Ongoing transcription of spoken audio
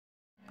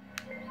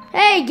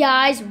Hey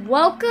guys,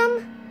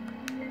 welcome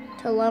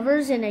to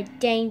Lovers in a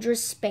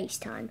Dangerous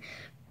Space-Time.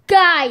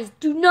 Guys,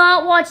 do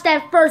not watch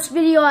that first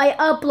video I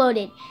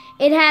uploaded.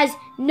 It has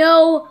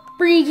no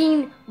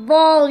freaking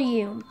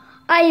volume.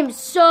 I am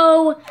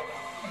so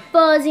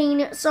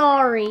buzzing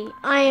sorry.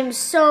 I am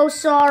so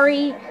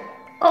sorry.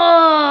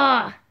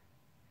 Ugh.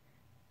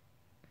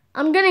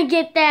 I'm gonna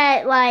get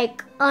that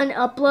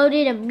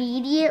unuploaded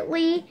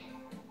immediately,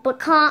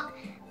 but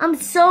I'm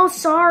so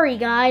sorry,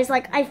 guys.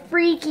 I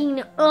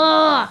freaking,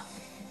 ugh.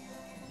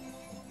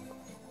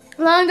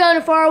 Long ago in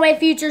a faraway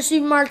future,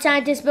 supermarket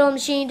scientists built a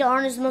machine to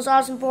harness the most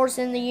awesome force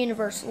in the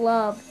universe,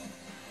 love.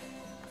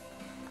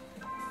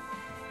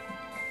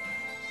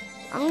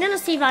 I'm gonna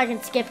see if I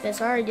can skip this.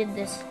 I already did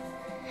this.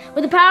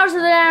 With the powers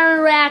of the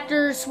iron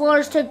reactor,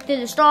 explorers took to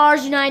the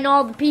stars, uniting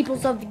all the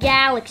peoples of the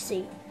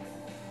galaxy.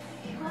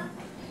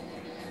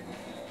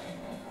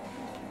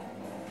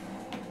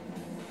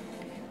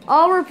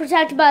 All were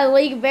protected by the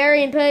League of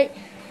Very and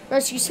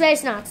Rescue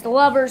Spacenauts, the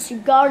lovers who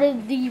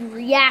guarded the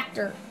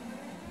reactor.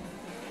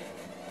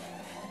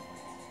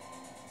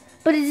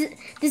 But a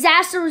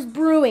disaster was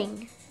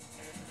brewing.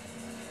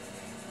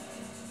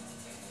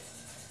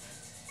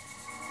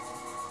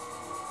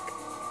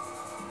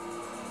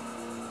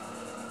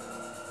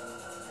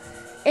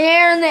 An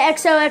error in the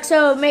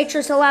XOXO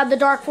matrix allowed the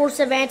dark force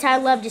of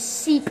anti-love to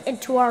seep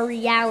into our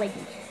reality.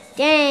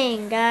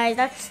 Dang, guys,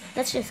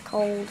 that's just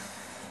cold.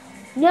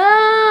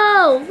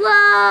 No!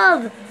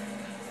 Love!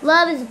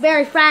 Love is a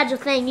very fragile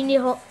thing. You need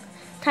to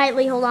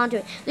tightly hold on to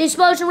it. The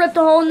explosion ripped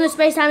a hole in the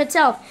space-time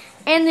itself.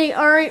 And the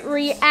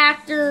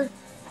reactor...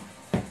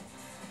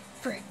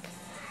 Frick.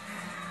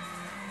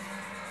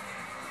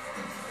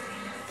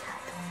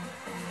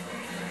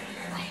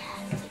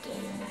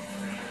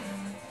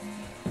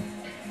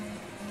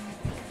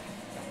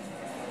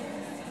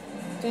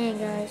 Dang,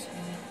 guys.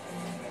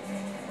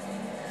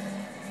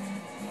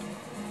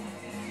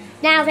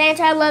 Now, with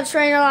anti-love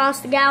straight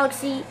across the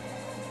galaxy,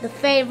 the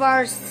fate of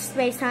our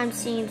space-time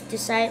seems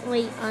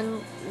decidedly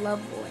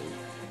unlovely.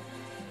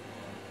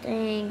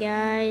 Dang,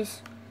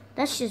 guys.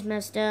 That's just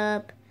messed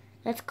up.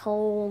 That's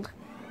cold.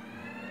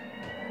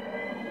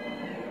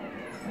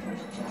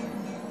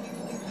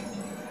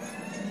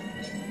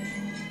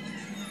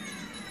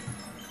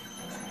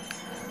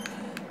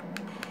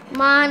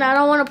 Come on, I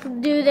don't want to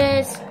do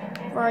this.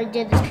 I've already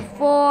did this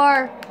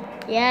before.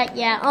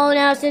 Yeah. Oh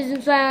no,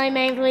 citizens finally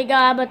manfully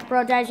God, but the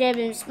prototype ship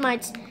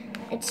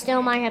it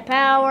still might have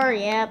power.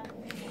 Yep.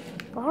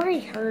 I've already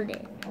heard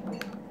it.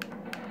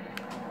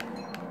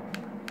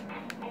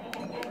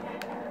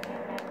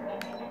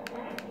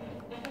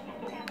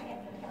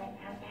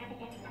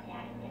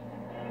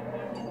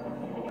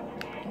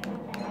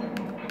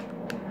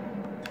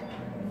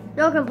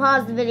 You can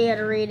pause the video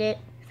to read it.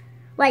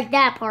 Like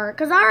that part,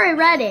 because I already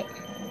read it.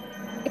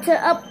 It's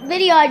a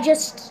video I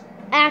just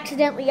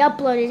accidentally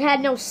uploaded. It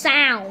had no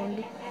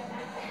sound.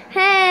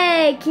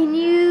 Hey, can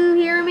you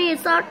hear me?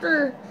 It's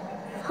Dr.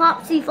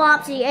 Hopsy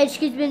Flopsy.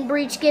 HQ's been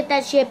breached. Get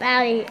that ship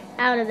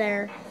out of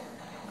there.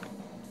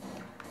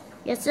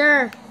 Yes,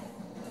 sir.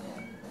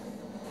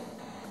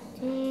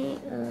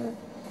 Bam,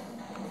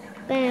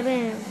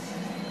 bam.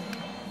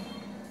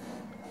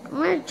 I'm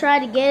going to try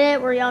to get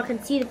it where y'all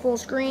can see the full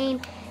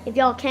screen. If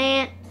y'all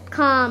can't,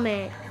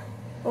 comment.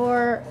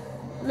 Or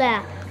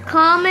that.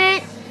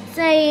 Comment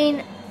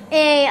saying,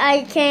 hey,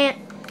 I can't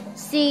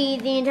see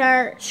the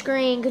entire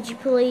screen. Could you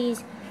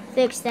please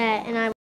fix that? And I